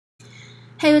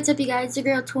Hey, what's up you guys? It's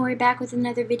your girl Tori back with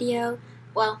another video.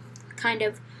 Well, kind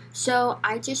of. So,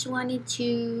 I just wanted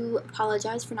to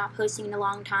apologize for not posting in a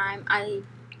long time. I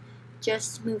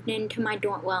just moved into my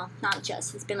dorm. Well, not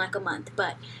just. It's been like a month,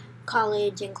 but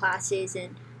college and classes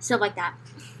and stuff like that.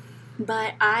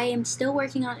 But I am still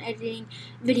working on editing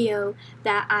video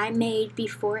that I made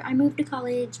before I moved to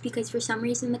college because for some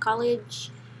reason the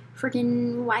college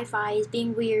freaking Wi-Fi is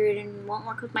being weird and won't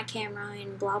work with my camera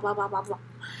and blah blah blah blah blah.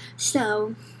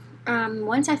 So,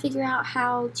 once I figure out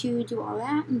how to do all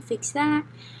that and fix that,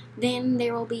 then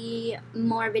there will be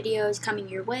more videos coming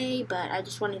your way, but I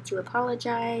just wanted to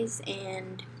apologize,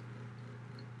 and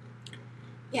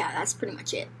yeah, that's pretty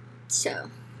much it. So,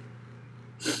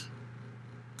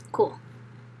 cool.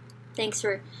 Thanks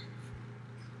for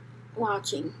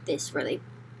watching this really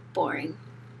boring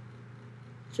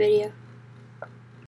video.